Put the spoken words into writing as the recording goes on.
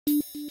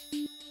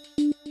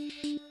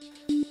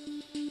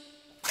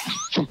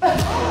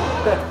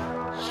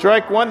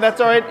Strike one, that's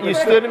all right. You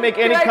still didn't make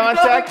any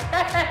contact.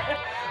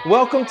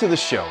 Welcome to the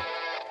show.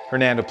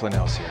 Hernando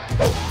Planells here.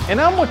 And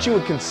I'm what you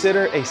would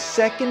consider a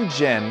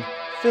second-gen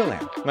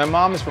FilAm. My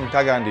mom is from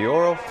Cagayan de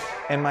Oro,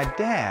 and my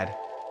dad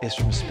is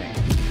from Spain.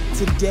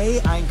 Today,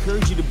 I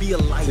encourage you to be a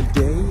light.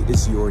 Today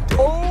is your day.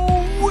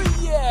 Oh,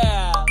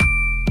 yeah!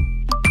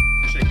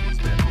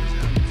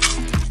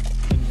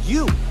 And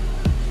you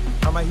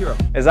are my hero.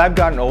 As I've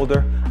gotten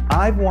older,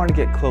 I've wanted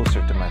to get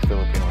closer to my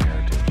Filipino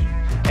heritage.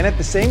 And at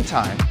the same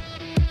time,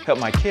 help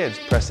my kids,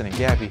 Preston and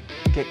Gabby,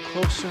 get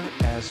closer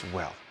as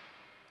well.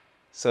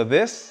 So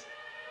this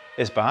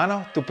is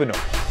Paano To Pinoy.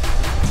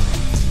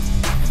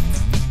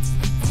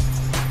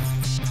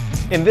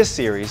 In this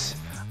series,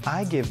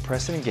 I give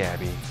Preston and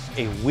Gabby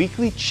a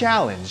weekly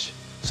challenge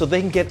so they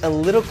can get a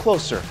little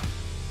closer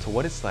to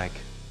what it's like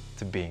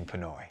to being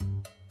Pinoy.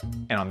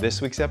 And on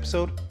this week's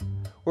episode,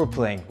 we're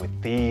playing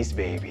with these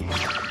babies.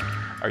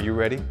 Are you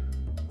ready?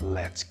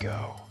 Let's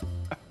go.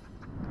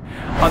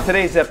 On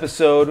today's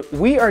episode,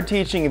 we are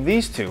teaching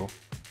these two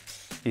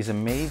these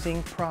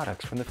amazing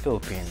products from the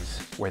Philippines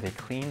where they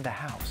clean the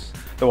house.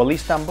 The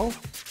Walis Tambo,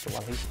 the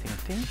Walis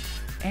Ting Ting,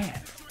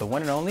 and the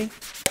one and only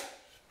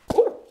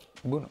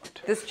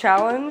Bunot. This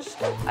challenge,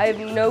 I have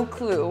no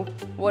clue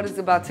what is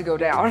about to go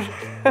down.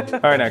 All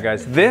right now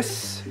guys,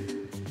 this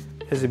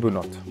is a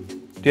Bunot.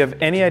 Do you have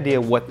any idea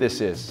what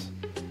this is?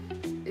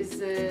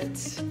 Is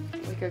it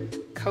like a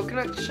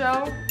coconut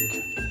shell?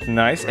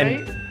 Nice,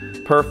 right?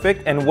 And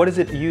perfect. And what is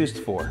it used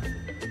for?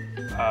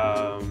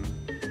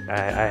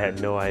 I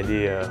had no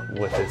idea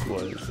what this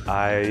was.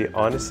 I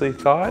honestly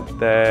thought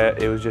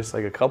that it was just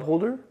like a cup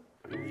holder.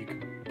 You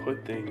could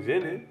put things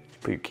in it,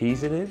 put your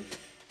keys in it.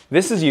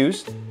 This is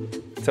used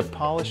to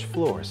polish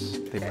floors.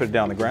 They put it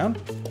down on the ground,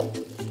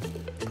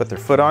 put their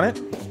foot on it,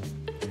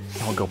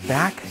 and we'll go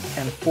back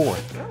and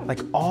forth, like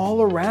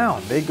all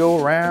around. They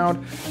go around,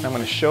 and I'm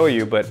gonna show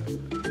you, but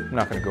I'm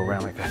not gonna go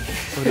around like that.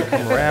 So they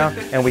come around,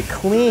 and we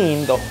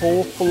clean the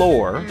whole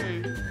floor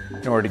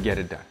in order to get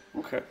it done.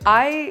 Okay.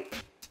 I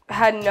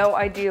had no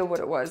idea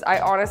what it was. I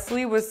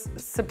honestly was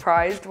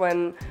surprised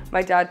when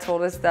my dad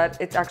told us that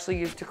it's actually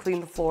used to clean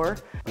the floor.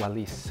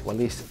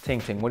 Walis Ting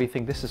Ting, what do you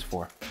think this is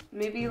for?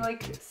 Maybe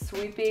like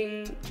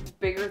sweeping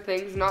bigger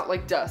things, not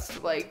like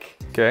dust, like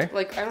Okay.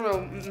 like I don't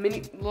know,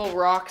 mini little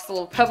rocks,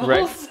 little pebbles.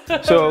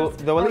 Right. So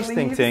the Or Walis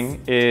Ting leaves. Ting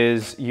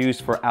is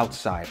used for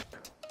outside.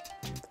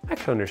 I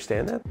can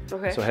understand that.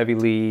 Okay. So heavy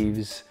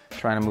leaves,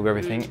 trying to move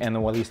everything. And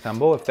the Walis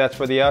Tambo, if that's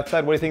for the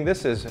outside, what do you think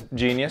this is,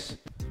 genius?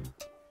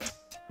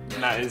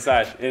 Not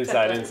inside.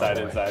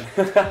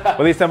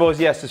 Walis Tambo is,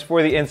 yes, is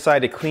for the inside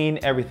to clean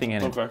everything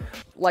in it. Okay.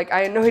 Like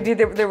I had no idea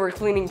there were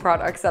cleaning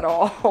products at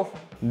all.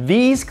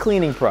 These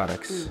cleaning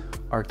products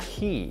are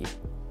key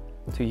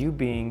to you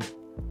being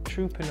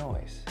true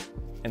Pinoys.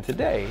 And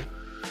today,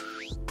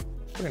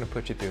 we're gonna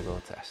put you through a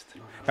little test.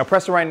 Now,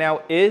 Preston right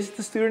now is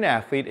the student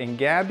athlete and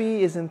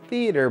Gabby is in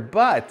theater,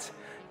 but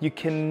you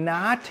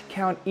cannot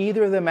count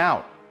either of them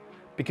out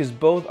because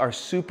both are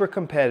super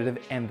competitive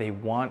and they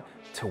want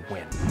to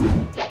win.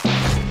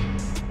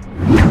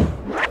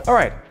 All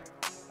right,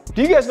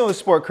 do you guys know the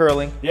sport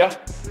curling? Yeah.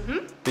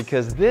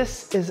 Because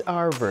this is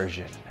our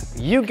version.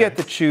 You get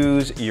to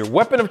choose your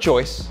weapon of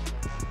choice,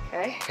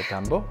 Okay. the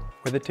tambo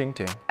or the ting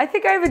ting. I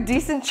think I have a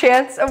decent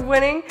chance of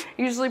winning.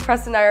 Usually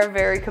Preston and I are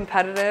very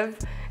competitive.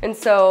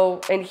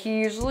 And he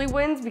usually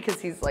wins because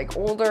he's like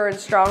older and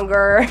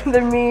stronger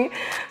than me.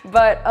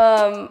 But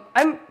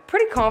I'm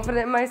pretty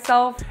confident in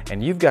myself.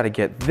 And you've got to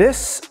get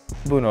this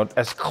Bunot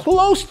as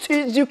close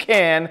as you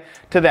can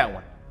to that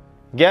one.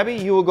 Gabby,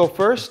 you will go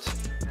first.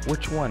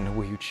 Which one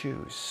will you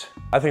choose?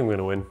 I think I'm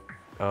gonna win.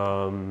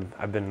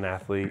 I've been an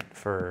athlete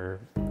for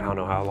I don't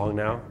know how long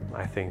now.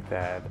 I think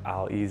that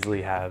I'll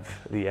easily have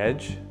the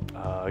edge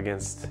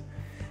against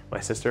my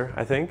sister,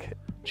 I think.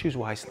 Choose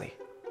wisely.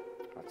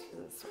 I'll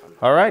choose this one.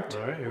 All right,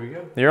 All right, here we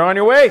go. you're on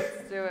your way.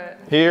 Let's do it.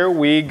 Here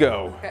we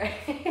go.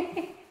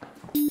 Okay.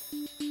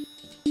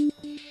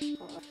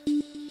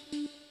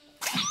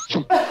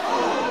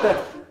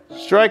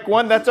 Strike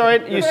one, that's all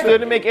right. You still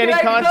didn't make any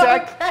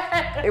contact.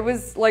 It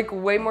was like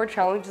way more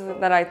challenging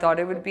than I thought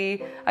it would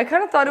be. I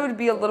kind of thought it would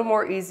be a little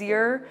more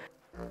easier.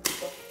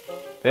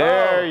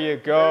 There you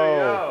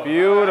go.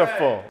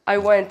 Beautiful. I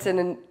went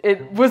and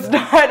it was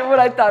not what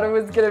I thought it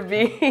was gonna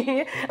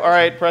be. All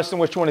right, Preston,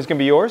 which one is gonna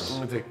be yours?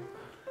 I'm gonna take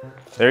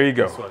There you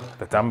go. this one.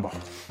 The tambo.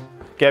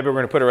 Gabby, we're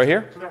gonna put it right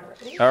here.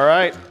 All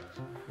right,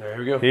 There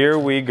we go. here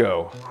we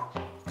go.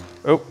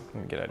 Oh, let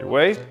me get out of your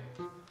way.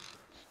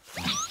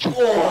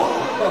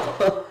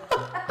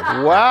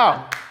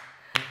 Wow.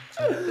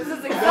 This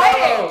is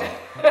exciting.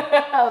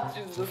 I'll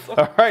choose this one.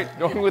 All right,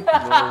 going with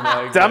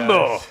my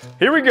tambo. gosh.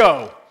 Here we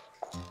go.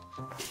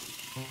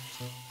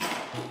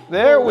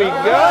 There we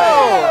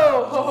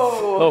go.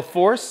 A little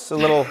force, a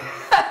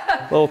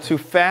little too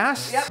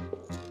fast. Yep.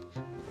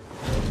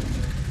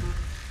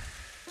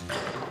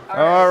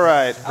 All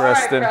right,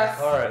 Preston.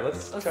 Press. All right,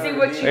 let's try see to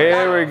what redeem- you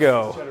There we Try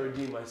go. to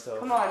redeem myself.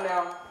 Come on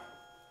now.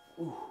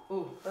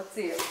 Ooh, let's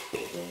see it.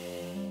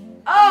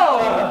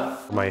 Oh!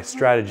 My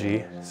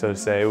strategy, so to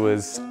say,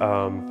 was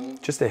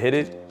just to hit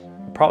it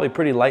probably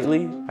pretty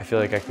lightly. I feel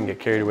like I can get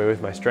carried away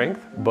with my strength,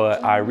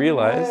 but I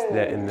realized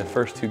that in the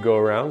first 2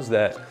 go-arounds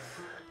that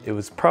it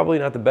was probably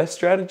not the best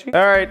strategy.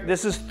 All right,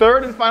 this is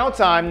third and final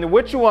time.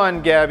 Which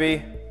one,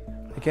 Gabby?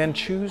 Again,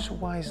 choose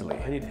wisely.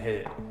 I need to hit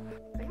it.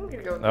 I think I'm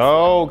gonna go with this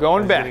Oh,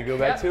 going back. I'm gonna go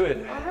back to it.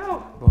 one.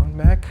 Oh Going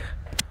back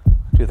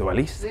to the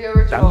Walis. no. The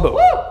original. Tambo.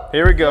 Woo!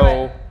 Here we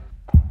go.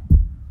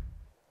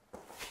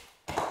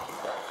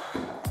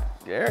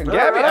 There,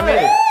 Gabby, I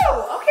made it.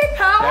 Woo! Okay,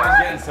 power.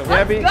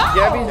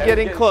 Gabby's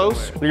getting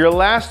close. Your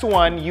last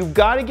one, you've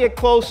got to get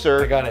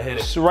closer. I gotta hit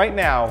it. So right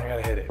now. I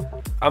gotta hit it.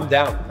 I'm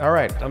down. All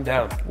right. I'm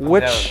down.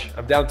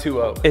 I'm down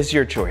 2-0. Is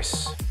your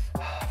choice?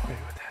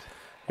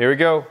 Here we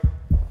go.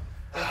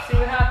 Let's see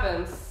what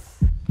happens.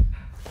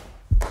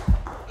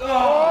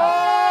 Oh!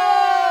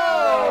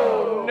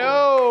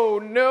 No,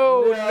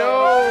 no,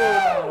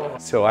 no.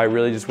 So I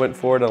really just went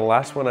forward on the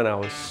last one and I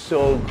was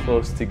so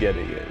close to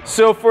getting it.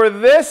 So for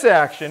this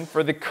action,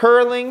 for the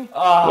curling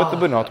with the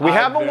Bunot, we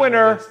have a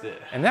winner,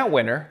 and that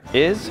winner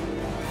is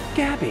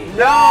Gabby.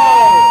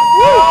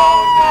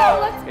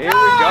 Let's Here we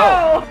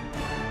go.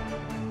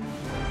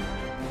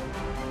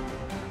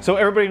 So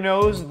everybody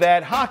knows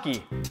that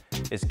hockey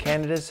is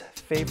Canada's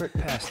favorite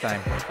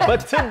pastime.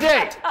 But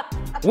today,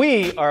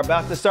 we are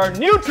about to start a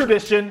new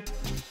tradition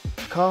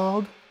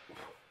called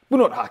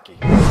Bunot hockey.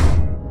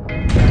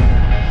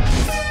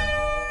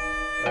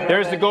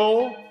 There's the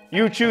goal.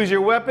 You choose your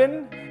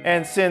weapon.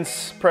 And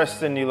since,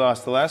 Preston, you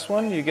lost the last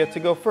one, you get to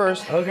go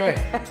first. Okay.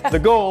 The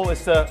goal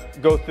is to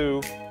go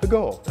through the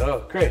goal.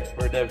 Oh, great.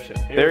 Redemption.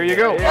 There you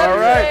go. Here All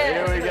right.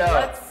 Here we go.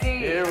 Let's see.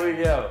 Here we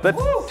go. The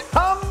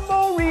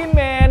tambourine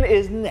man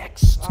is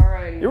next. All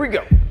right. Here we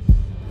go.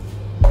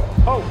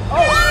 Oh,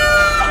 oh.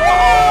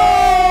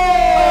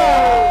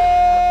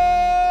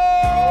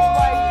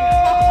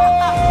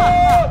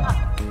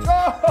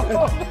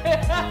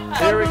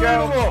 Here we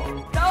go.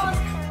 That was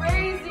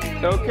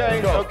crazy.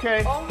 Okay,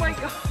 okay. Oh my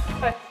gosh.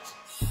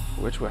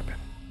 Which weapon?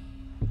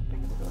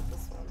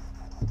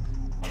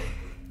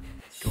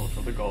 Going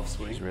for the golf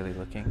swing. He's really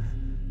looking,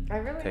 I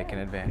really taking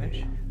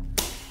advantage.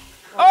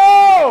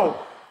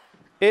 Oh!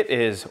 It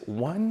is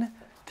 1-0.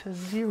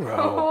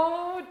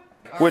 Oh,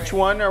 Which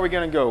one are we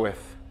gonna go with?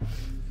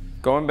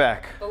 Going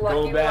back. the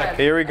lucky back. one.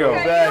 Here we go.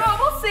 Okay, back. no,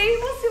 we'll see.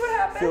 We'll see what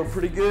happens. Feel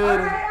pretty good.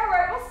 All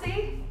right, we'll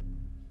see.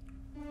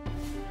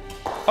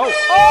 Oh!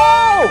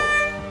 Oh!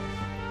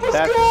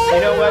 That's,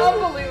 you know what?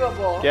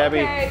 Unbelievable.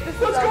 Gabby. Okay, this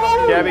is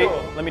unbelievable. Gabby,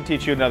 let me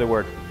teach you another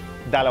word.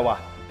 Dalawa.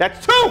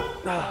 That's 2!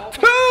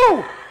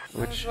 2!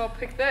 Which I'll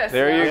pick this.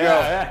 There you go.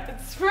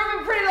 It's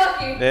proving pretty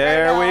lucky.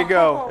 There right we now.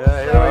 go.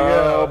 Yeah, here we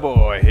go. Oh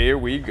boy, here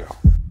we go.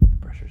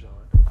 Pressure's on.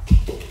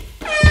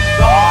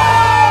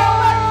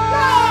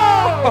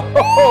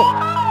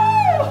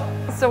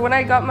 So when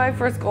I got my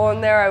first goal in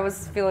there, I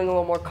was feeling a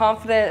little more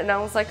confident, and I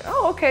was like,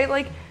 oh, okay,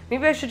 like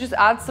maybe I should just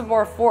add some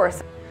more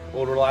force.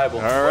 Old reliable.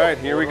 All right,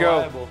 here we go.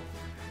 Reliable.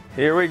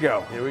 Here we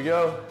go. Here we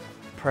go.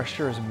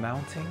 Pressure is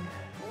mounting.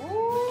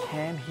 Ooh.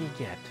 Can he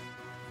get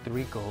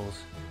 3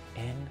 goals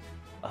in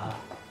a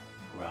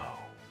row?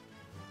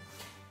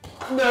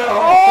 No!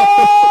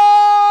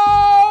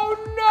 Oh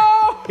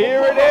no!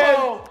 Here it is.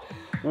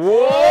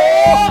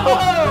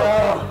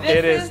 Whoa! This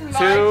It is my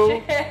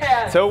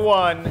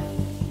 2-1.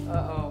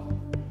 Uh-oh.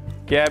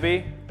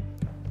 Gabby,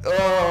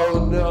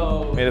 Oh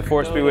no! may the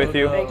force be with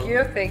you. Thank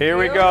you, thank you. Here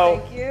we go.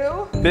 Thank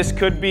you. This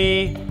could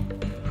be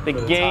the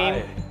the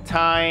game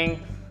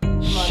tying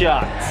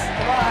shot.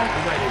 Come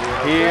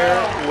on. Here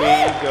we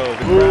go. The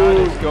crowd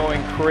is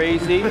going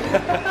crazy.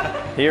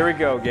 Here we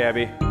go,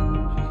 Gabby.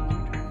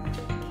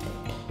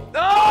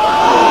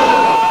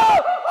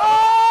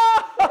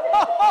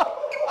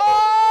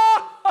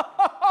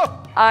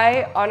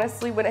 I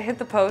honestly, when it hit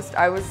the post,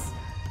 I was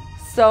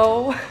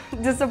so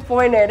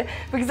disappointed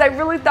because I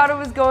really thought it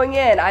was going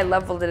in. I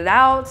leveled it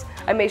out.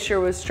 I made sure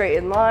it was straight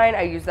in line.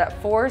 I used that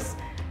force,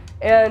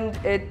 and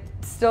it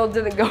still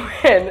didn't go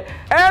in.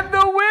 And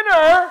the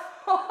winner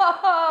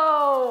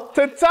Oh,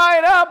 to tie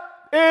it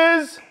up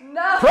is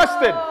no.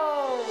 Preston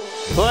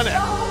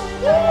Planells.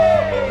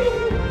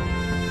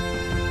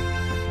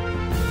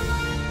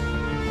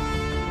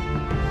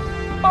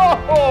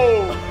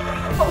 Oh!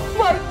 Oh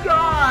my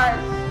gosh.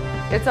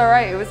 It's all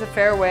right. It was a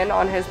fair win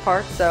on his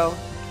part, so,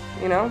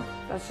 you know,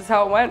 that's just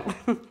how it went.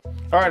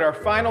 All right, our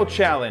final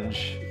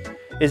challenge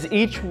is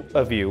each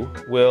of you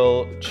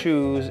will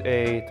choose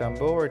a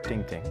tambo or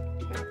ting ting,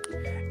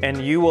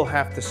 and you will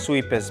have to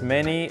sweep as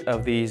many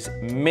of these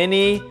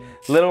mini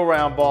little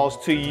round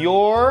balls to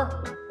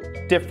your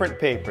different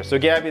paper. So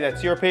Gabby,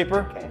 that's your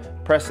paper. Okay.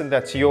 Preston,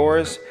 that's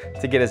yours,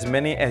 to get as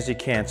many as you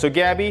can. So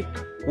Gabby,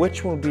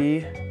 which will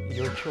be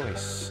your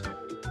choice?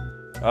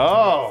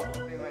 Oh,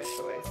 That'll be my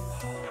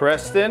choice.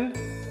 Preston,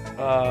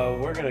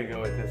 We're gonna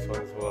go with this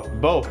one as well.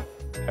 both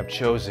have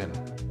chosen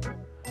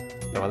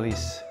the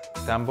Walis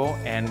tambo,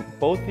 and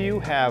both of you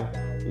have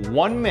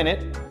 1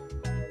 minute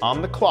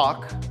on the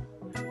clock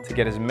to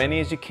get as many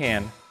as you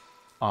can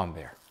on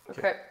there.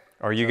 Okay.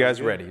 Are you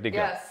guys ready to go?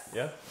 Yes.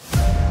 Yeah.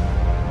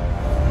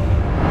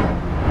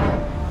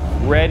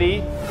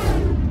 Ready,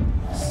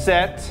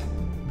 set,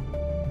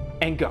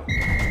 and go.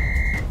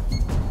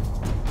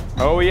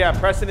 Oh yeah,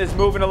 Preston is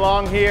moving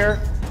along here,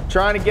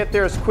 trying to get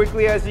there as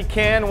quickly as he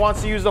can,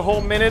 wants to use the whole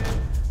minute.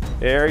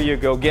 There you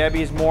go,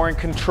 Gabby's more in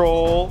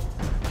control.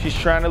 She's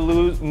trying to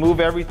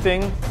move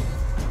everything.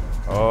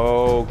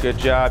 Oh, good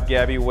job,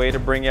 Gabby, way to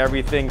bring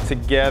everything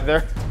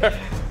together.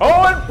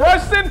 Oh, and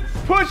Preston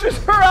pushes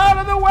her out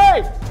of the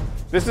way.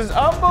 This is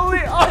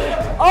unbelievable.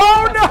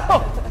 Oh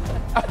no,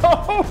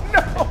 oh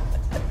no.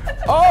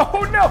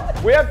 Oh no!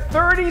 We have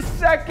 30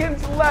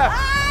 seconds left.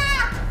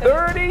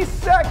 30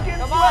 seconds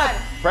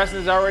left.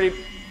 Preston's already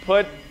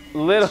put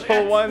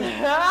little ones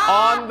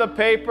on the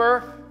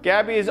paper.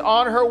 Gabby is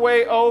on her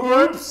way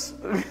over. Oops.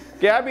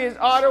 Gabby is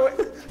on her way.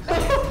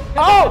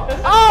 Oh,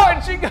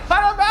 and she got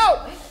him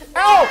out.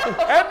 Oh,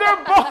 and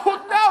they're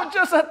both now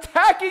just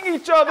attacking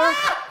each other.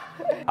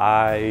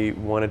 I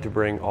wanted to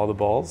bring all the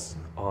balls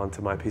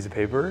onto my piece of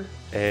paper,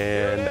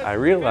 and I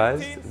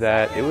realized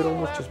that it would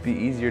almost just be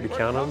easier to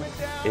count them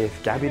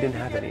if Gabby didn't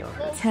have any on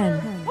her.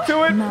 10.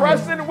 Do it, 9,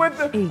 Preston with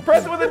the 8,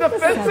 defensive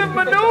 7,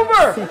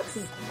 maneuver.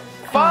 6,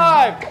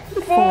 5,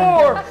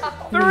 4,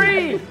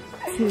 3,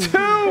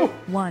 2,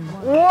 1.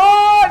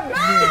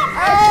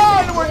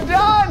 And we're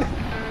done.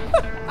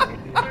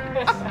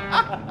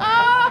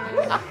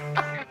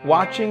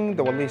 Watching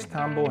the Walis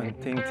Tambo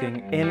and Ting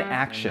Ting in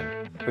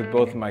action with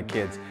both of my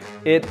kids,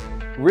 it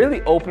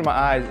really opened my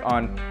eyes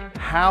on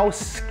how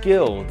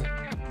skilled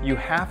you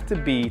have to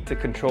be to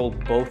control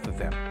both of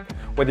them.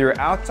 Whether you're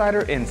outside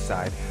or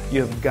inside, you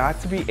have got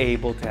to be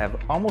able to have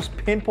almost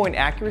pinpoint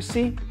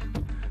accuracy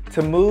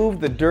to move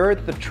the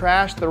dirt, the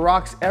trash, the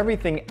rocks,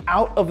 everything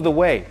out of the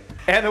way.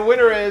 And the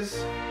winner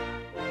is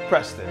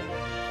Preston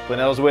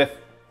Planells with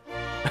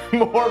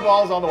more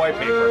balls on the white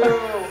paper.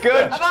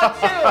 Good job.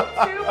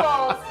 About two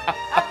balls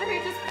after he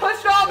just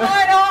pushed all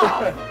mine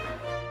off.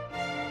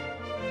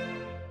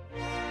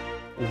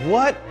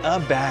 What a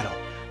battle.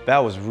 That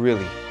was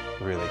really,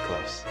 really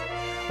close.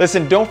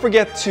 Listen, don't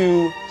forget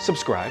to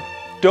subscribe.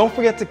 Don't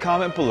forget to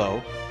comment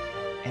below.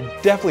 And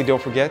definitely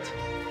don't forget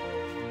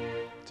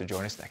to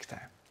join us next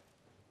time.